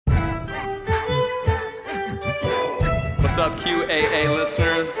What's up, QAA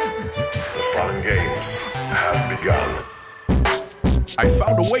listeners? The fun games have begun. I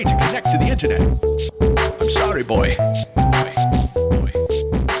found a way to connect to the internet. I'm sorry, boy.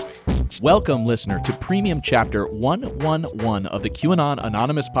 Welcome, listener, to Premium Chapter 111 of the QAnon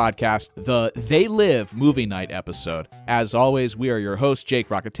Anonymous podcast, the They Live Movie Night episode. As always, we are your hosts, Jake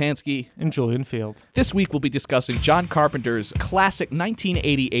Rockatansky and Julian Field. This week, we'll be discussing John Carpenter's classic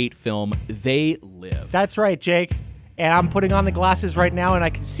 1988 film, They Live. That's right, Jake. And I'm putting on the glasses right now, and I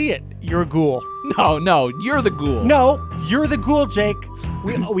can see it. You're a ghoul. No, you're the ghoul. No, you're the ghoul, Jake.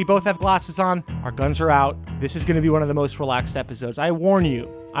 We both have glasses on. Our guns are out. This is going to be one of the most relaxed episodes. I warn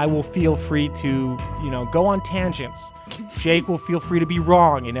you, I will feel free to, go on tangents. Jake will feel free to be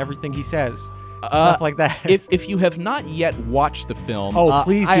wrong in everything he says. Stuff like that. If you have not yet watched the film,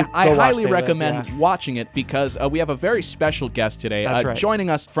 please do. I highly recommend watching it because we have a very special guest today. That's right. Joining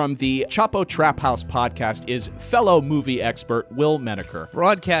us from the Chapo Trap House podcast is fellow movie expert Will Menaker.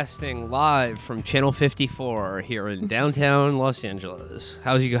 Broadcasting live from Channel 54 here in downtown Los Angeles.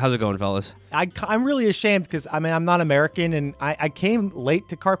 How's it going, fellas? I'm really ashamed because, I'm not American, and I came late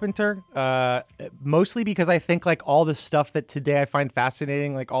to Carpenter, mostly because I think, all the stuff that today I find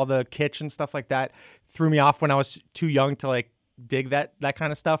fascinating, all the kitsch and stuff like that, threw me off when I was too young to, dig that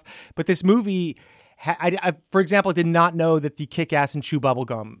kind of stuff. But this movie, I, for example, did not know that the kick-ass and chew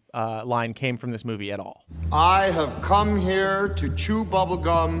bubblegum line came from this movie at all. I have come here to chew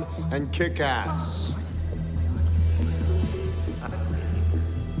bubblegum and kick ass.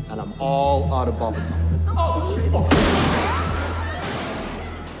 And I'm all out of bubblegum.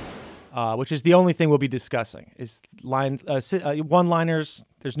 Which is the only thing we'll be discussing, is lines, one-liners.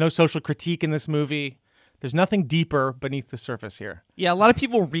 There's no social critique in this movie. There's nothing deeper beneath the surface here. Yeah, a lot of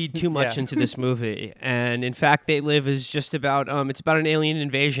people read too much into this movie, and in fact, They Live is just about it's about an alien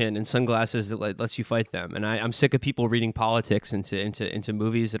invasion and sunglasses that lets you fight them. And I'm sick of people reading politics into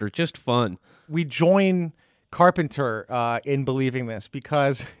movies that are just fun. We join Carpenter in believing this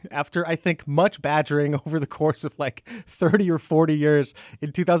because after, I think, much badgering over the course of 30 or 40 years,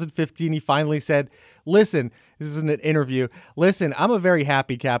 in 2015, he finally said, listen, this is an interview, listen, I'm a very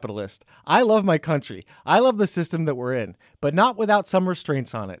happy capitalist. I love my country. I love the system that we're in, but not without some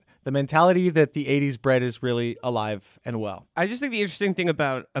restraints on it. The mentality that the 80s bred is really alive and well. I just think the interesting thing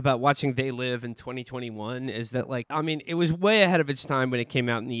about watching They Live in 2021 is that, it was way ahead of its time when it came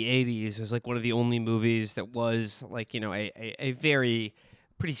out in the 80s. It was one of the only movies that was a very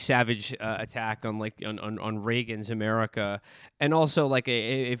pretty savage attack on Reagan's America, and also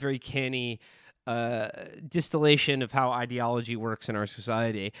a very canny distillation of how ideology works in our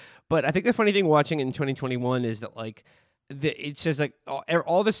society. But I think the funny thing watching it in 2021 is that it's just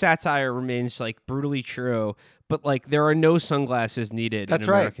all the satire remains brutally true, but there are no sunglasses needed in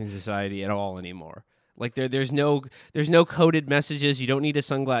American society at all anymore. There's no coded messages. You don't need a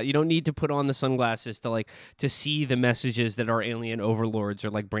sunglass. You don't need to put on the sunglasses to see the messages that our alien overlords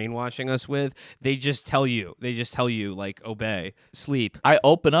are brainwashing us with. They just tell you. Obey, sleep. I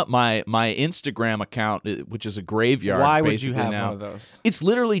open up my Instagram account, which is a graveyard. Why would you have now. one of those? It's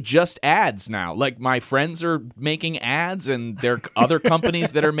literally just ads now. My friends are making ads, and there are other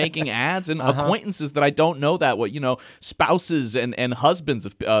companies that are making ads, and acquaintances that I don't know spouses and husbands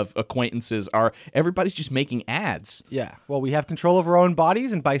of acquaintances are. Everybody's just making ads. Yeah. Well, we have control of our own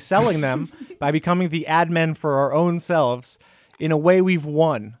bodies, and by selling them, by becoming the ad men for our own selves, in a way we've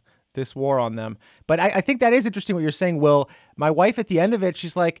won this war on them. But I think that is interesting what you're saying, Will. My wife at the end of it,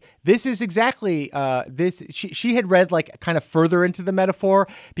 she's like, this is exactly this. She had read kind of further into the metaphor,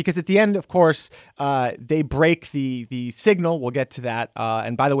 because at the end, of course, they break the signal. We'll get to that.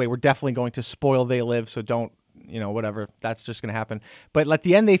 And by the way, we're definitely going to spoil They Live, so don't, whatever, that's just going to happen. But at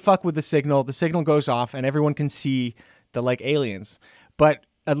the end, they fuck with the signal goes off, and everyone can see the aliens. But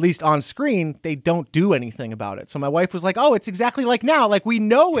at least on screen, they don't do anything about it. So my wife was like, oh, it's exactly like now. We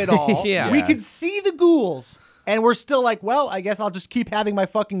know it all. Yeah. We can see the ghouls. And we're still well, I guess I'll just keep having my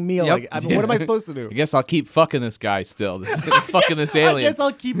fucking meal. Yep. What am I supposed to do? I guess I'll keep fucking this guy still. Fucking this alien. I guess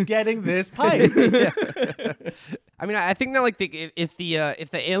I'll keep getting this pipe. I think that if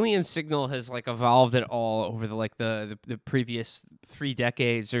the alien signal has evolved at all over the previous 3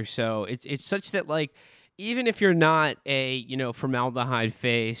 decades or so, it's such that even if you're not a formaldehyde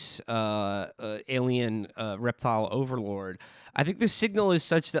face alien reptile overlord, I think the signal is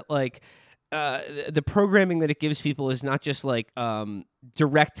such that the programming that it gives people is not just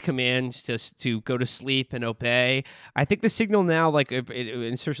direct commands to go to sleep and obey. I think the signal now, like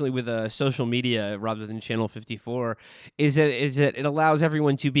and certainly with social media rather than Channel 54, is that it allows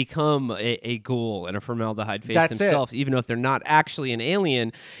everyone to become a ghoul and a formaldehyde face themselves, even if they're not actually an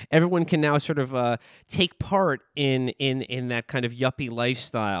alien. Everyone can now sort of take part in that kind of yuppie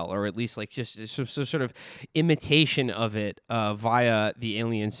lifestyle, or at least like just sort of imitation of it via the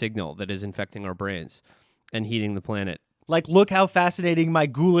alien signal that is infecting our brains and heating the planet. Like, look how fascinating my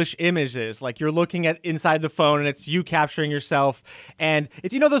ghoulish image is. Like, you're looking at inside the phone and it's you capturing yourself. And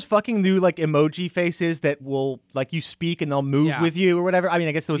it's, those fucking new, like, emoji faces that will, like, you speak and they'll move with you or whatever. I mean,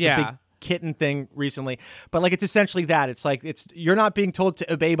 I guess there was the big kitten thing recently. But, like, it's essentially that. It's like, you're not being told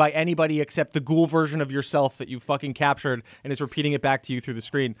to obey by anybody except the ghoul version of yourself that you fucking captured and is repeating it back to you through the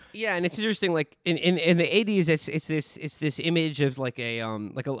screen. Yeah, and it's interesting, like, in the 80s, it's this image of, like, a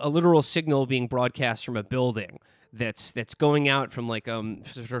literal signal being broadcast from a building. That's going out from like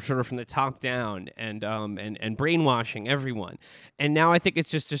sort of from the top down and brainwashing everyone. And now I think it's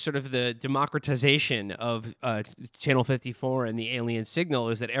just sort of the democratization of Channel 54 and the alien signal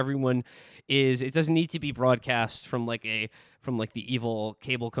is that everyone it doesn't need to be broadcast from the evil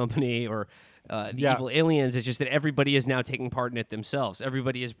cable company or the evil aliens. It's just that everybody is now taking part in it themselves.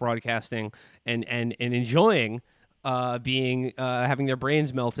 Everybody is broadcasting and enjoying having their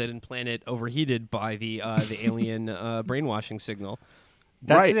brains melted and planet overheated by the alien brainwashing signal.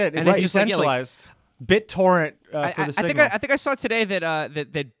 That's it. It's decentralized. BitTorrent for the signal. I think I saw today that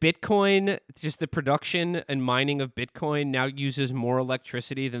Bitcoin, just the production and mining of Bitcoin, now uses more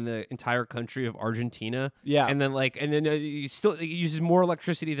electricity than the entire country of Argentina. Yeah, and then it uses more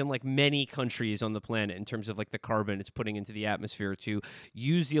electricity than like many countries on the planet in terms of like the carbon it's putting into the atmosphere to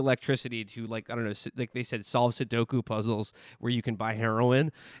use the electricity to, like, I don't know, like they said, solve Sudoku puzzles where you can buy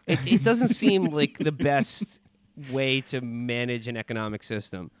heroin. It doesn't seem like the best way to manage an economic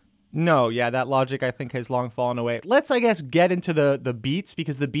system. No, yeah, that logic I think has long fallen away. Let's, I guess, get into the beats,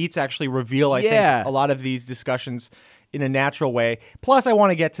 because the beats actually reveal, I think, a lot of these discussions in a natural way. Plus, I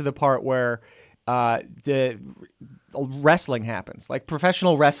want to get to the part where the wrestling happens. Like,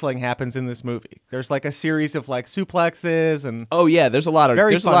 professional wrestling happens in this movie. There's like a series of like suplexes and there's a lot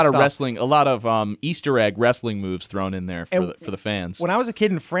of stuff. wrestling, a lot of Easter egg wrestling moves thrown in there for the fans. When I was a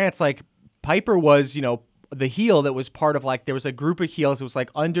kid in France, like, Piper was, the heel that was part of, like, there was a group of heels. It was like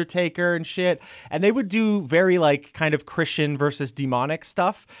Undertaker and shit. And they would do very, like, kind of Christian versus demonic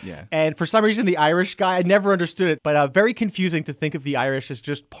stuff. Yeah. And for some reason, the Irish guy, I never understood it, but very confusing to think of the Irish as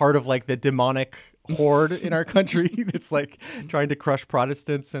just part of, like, the demonic horde in our country that's, like, trying to crush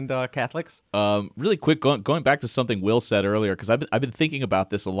Protestants and Catholics. Really quick, going back to something Will said earlier, because I've been thinking about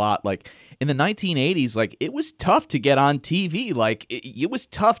this a lot. Like, in the 1980s, like, it was tough to get on TV. Like, it was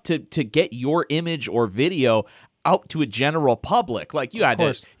tough to get your image or video out to a general public. Like, you had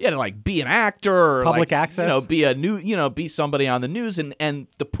to like be an actor, or public like, access, be somebody on the news, and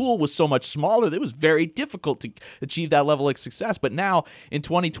the pool was so much smaller that it was very difficult to achieve that level of success. But now in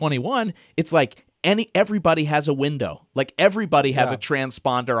 2021, it's like everybody has a window. Like, everybody has a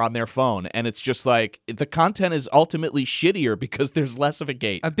transponder on their phone, and it's just like the content is ultimately shittier because there's less of a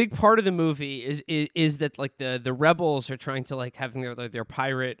gate. A big part of the movie is that, like, the rebels are trying to, like, having their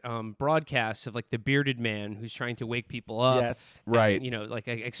pirate broadcasts of, like, the bearded man who's trying to wake people up. Yes, right. And, like,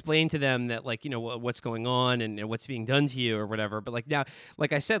 explain to them that, like, what's going on and what's being done to you or whatever. But, like, now,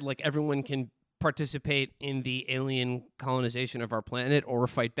 like I said, like, everyone can participate in the alien colonization of our planet or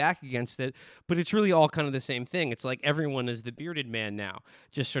fight back against it, but it's really all kind of the same thing. It's like everyone is the bearded man now,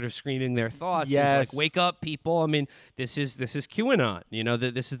 just sort of screaming their thoughts. Yes. Like, wake up, people. I mean, this is QAnon.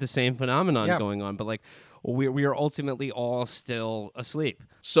 This is the same phenomenon going on, but, like, we are ultimately all still asleep.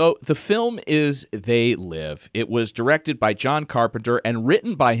 So the film is They Live. It was directed by John Carpenter and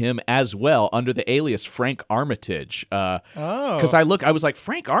written by him as well under the alias Frank Armitage. Because I was like,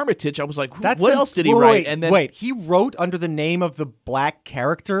 Frank Armitage? I was like, what else did he write? And then he wrote under the name of the black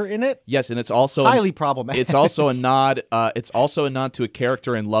character in it? Yes, and it's also highly problematic. It's also a nod. It's also a nod to a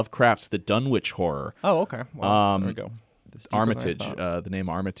character in Lovecraft's The Dunwich Horror. Oh, okay. Well, there we go. Armitage, the name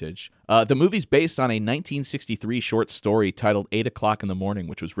Armitage. The movie's based on a 1963 short story titled 8 O'Clock in the Morning,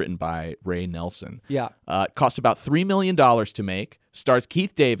 which was written by Ray Nelson. Yeah. It cost about $3 million to make, stars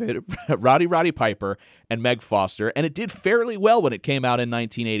Keith David, Roddy Piper, and Meg Foster, and it did fairly well when it came out in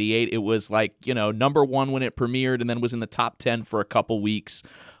 1988. It was like, number one when it premiered and then was in the top 10 for a couple weeks.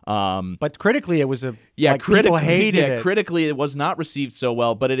 But critically, it was Yeah, like, people hated it. Critically, it was not received so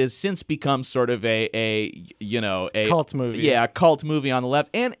well, but it has since become sort of a Cult movie. Yeah, a cult movie on the left,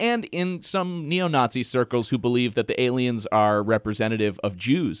 and in some neo-Nazi circles who believe that the aliens are representative of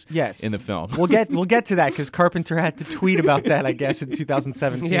Jews. Yes. In the film. We'll get to that because Carpenter had to tweet about that, I guess, in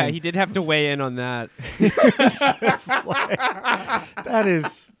 2017. Yeah, he did have to weigh in on that. That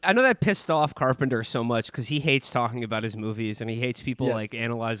is. I know that pissed off Carpenter so much because he hates talking about his movies and he hates people Yes. like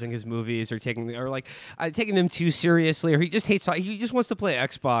analyzing his movies or taking them too seriously, or he just hates. He just wants to play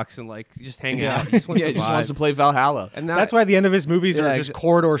Xbox and like just hang out. He just wants Yeah, to he just vibe. wants to play Valhalla. And That's why the end of his movies Yeah, are just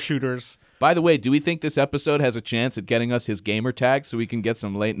corridor shooters. By the way, do we think this episode has a chance at getting us his gamer tag so we can get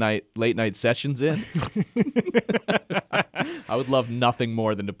some late night sessions in? I would love nothing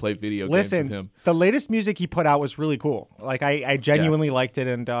more than to play video games with him. Listen, the latest music he put out was really cool. Like I genuinely liked it,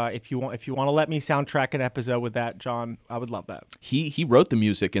 and if you want to let me soundtrack an episode with that, John, I would love that. He wrote the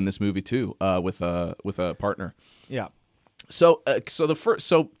music in this movie too, with a partner. Yeah. So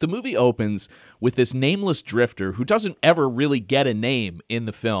the movie opens with this nameless drifter who doesn't ever really get a name in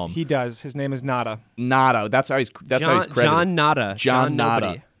the film. He does. His name is Nada. Nada. That's how he's credited. John Nada. John Nada.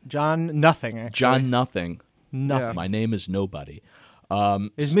 Nobody. John Nothing, actually. John Nothing. Nothing. My name is Nobody.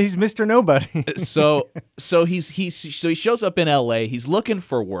 He's Mr. Nobody. So he shows up in L.A. He's looking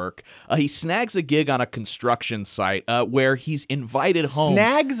for work. He snags a gig on a construction site where he's invited home.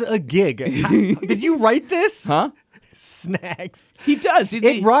 Snags a gig. Did you write this? Huh? Snags. He does.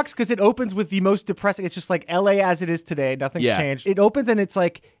 It rocks because it opens with the most depressing. It's just like LA as it is today. Nothing's changed. It opens and it's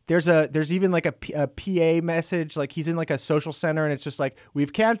like there's even like a PA message. Like he's in like a social center and it's just like,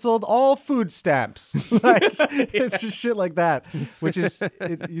 we've canceled all food stamps. Like it's just shit like that, which is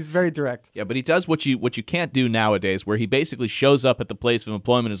he's very direct. Yeah, but he does what you can't do nowadays, where he basically shows up at the place of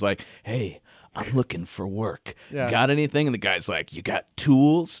employment and is like, hey, I'm looking for work. Yeah. Got anything? And the guy's like, you got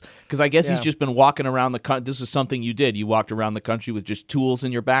tools? Because I guess he's Yeah. just been walking around the country. This is something you did. You walked around the country with just tools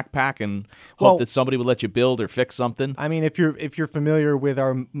in your backpack and Well, hoped that somebody would let you build or fix something. I mean, if you're familiar with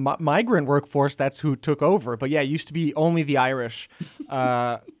our migrant workforce, that's who took over. But yeah, it used to be only the Irish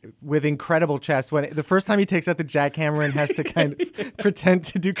with incredible chests. When the first time he takes out the jackhammer and has to kind of pretend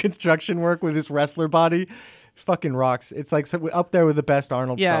to do construction work with his wrestler body, fucking rocks. It's like up there with the best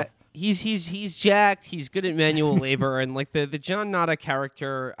Arnold Yeah. stuff. He's jacked. He's good at manual labor, and like the John Nada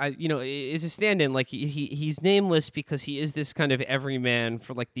character, is a stand-in. Like he's nameless because he is this kind of everyman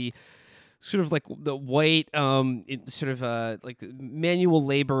for like the sort of like the white, like manual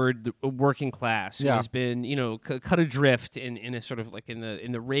labored working class. Yeah. He's been cut adrift in a sort of like in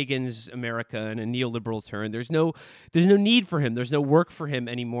the Reagan's America and a neoliberal turn. There's no need for him. There's no work for him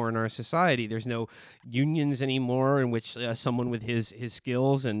anymore in our society. There's no unions anymore in which someone with his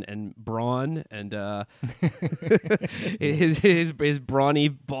skills and brawn and his brawny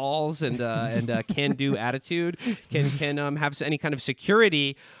balls and can-do attitude can have any kind of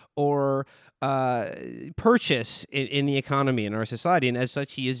security or purchase in the economy in our society, and as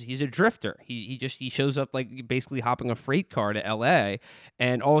such, he's a drifter. He shows up like basically hopping a freight car to L.A.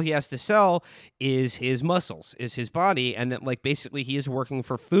 and all he has to sell is his muscles, is his body, and that like basically he is working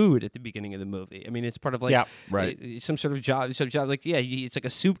for food at the beginning of the movie. I mean, it's part of like some sort of job. Like it's like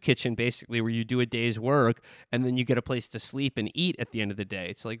a soup kitchen basically where you do a day's work and then you get a place to sleep and eat at the end of the day.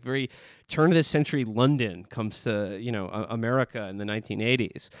 It's like very turn of the century London comes to America in the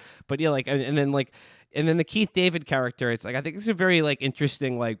 1980s. But yeah, like and then the Keith David character, it's like I think it's a very like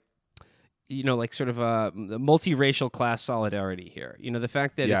interesting like sort of a multiracial class solidarity here. The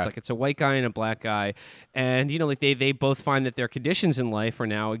fact that it's a white guy and a black guy, and like they both find that their conditions in life are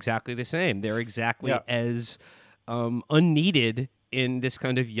now exactly the same. They're exactly as unneeded in this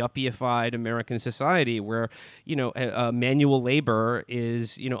kind of yuppie-ified American society where, manual labor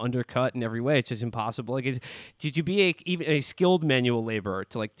is, undercut in every way. It's just impossible. Like, to be even a skilled manual laborer,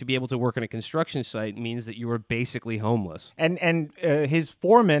 to be able to work on a construction site means that you are basically homeless. And his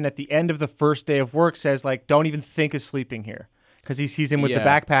foreman at the end of the first day of work says, like, don't even think of sleeping here. Because he sees him with the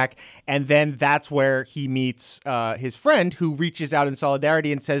backpack. And then that's where he meets his friend who reaches out in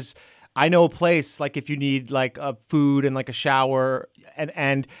solidarity and says, I know a place, like if you need like food and like a shower,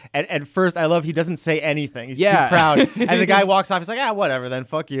 and at first I love he doesn't say anything. He's too proud. And the guy walks off, he's like, whatever then,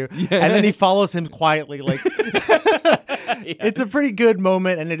 fuck you. And then he follows him quietly. Like it's a pretty good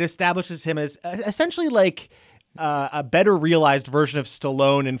moment, and it establishes him as essentially like a better realized version of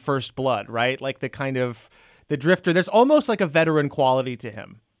Stallone in First Blood, right? Like the kind of the drifter. There's almost like a veteran quality to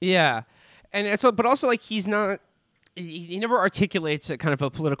him. Yeah. And it's but also like he's not he never articulates a kind of a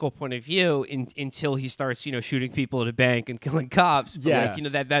political point of view until he starts, shooting people at a bank and killing cops. But Yes.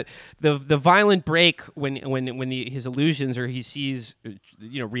 that the violent break when his illusions, or he sees,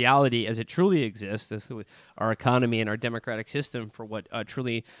 reality as it truly exists, this, our economy and our democratic system for what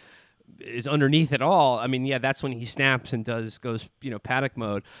truly is underneath it all. I mean, that's when he snaps and goes panic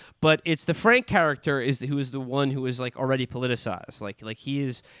mode. But it's the Frank character who is the one who is like already politicized. Like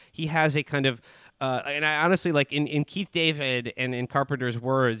he has a kind of and I honestly, like in Keith David and in Carpenter's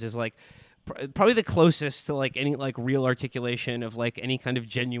words, is like probably the closest to like any like real articulation of like any kind of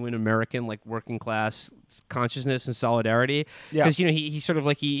genuine American like working class consciousness and solidarity. Yeah. Because he sort of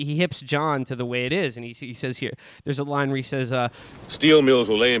like he hips John to the way it is, and he says here, there's a line where he says, Steel mills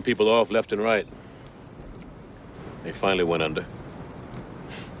were laying people off left and right. They finally went under.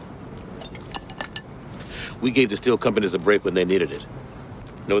 We gave the steel companies a break when they needed it.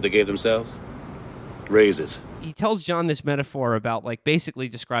 Know what they gave themselves? Raises. he tells John this metaphor about like basically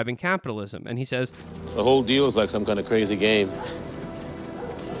describing capitalism, and he says, the whole deal is like some kind of crazy game.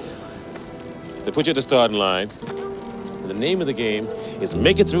 They put you at the starting line, and the name of the game is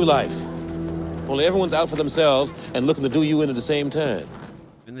make it through life. Only everyone's out for themselves and looking to do you in at the same time.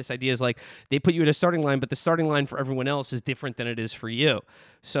 and this idea is like they put you at a starting line, but the starting line for everyone else is different than it is for you.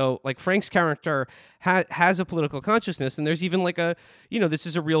 So like Frank's character has a political consciousness, and there's even like a, this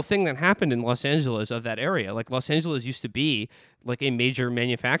is a real thing that happened in Los Angeles of that area. Like Los Angeles used to be like a major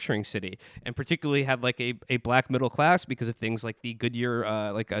manufacturing city, and particularly had like a black middle class because of things like the Goodyear,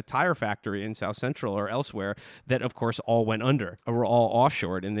 like a tire factory in South Central or elsewhere that of course all went under or were all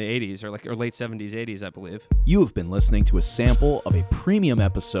offshored in the 80s or late 70s, 80s, I believe. You have been listening to a sample of a premium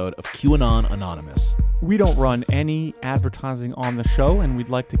episode of QAnon Anonymous. We don't run any advertising on the show, and we'd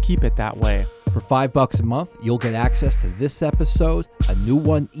like to keep it that way. For $5 a month, you'll get access to this episode, a new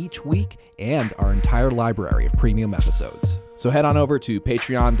one each week, and our entire library of premium episodes. So head on over to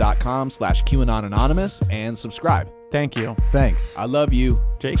patreon.com/QAnon Anonymous and subscribe. Thank you. Thanks. I love you.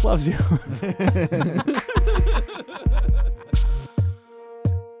 Jake loves you.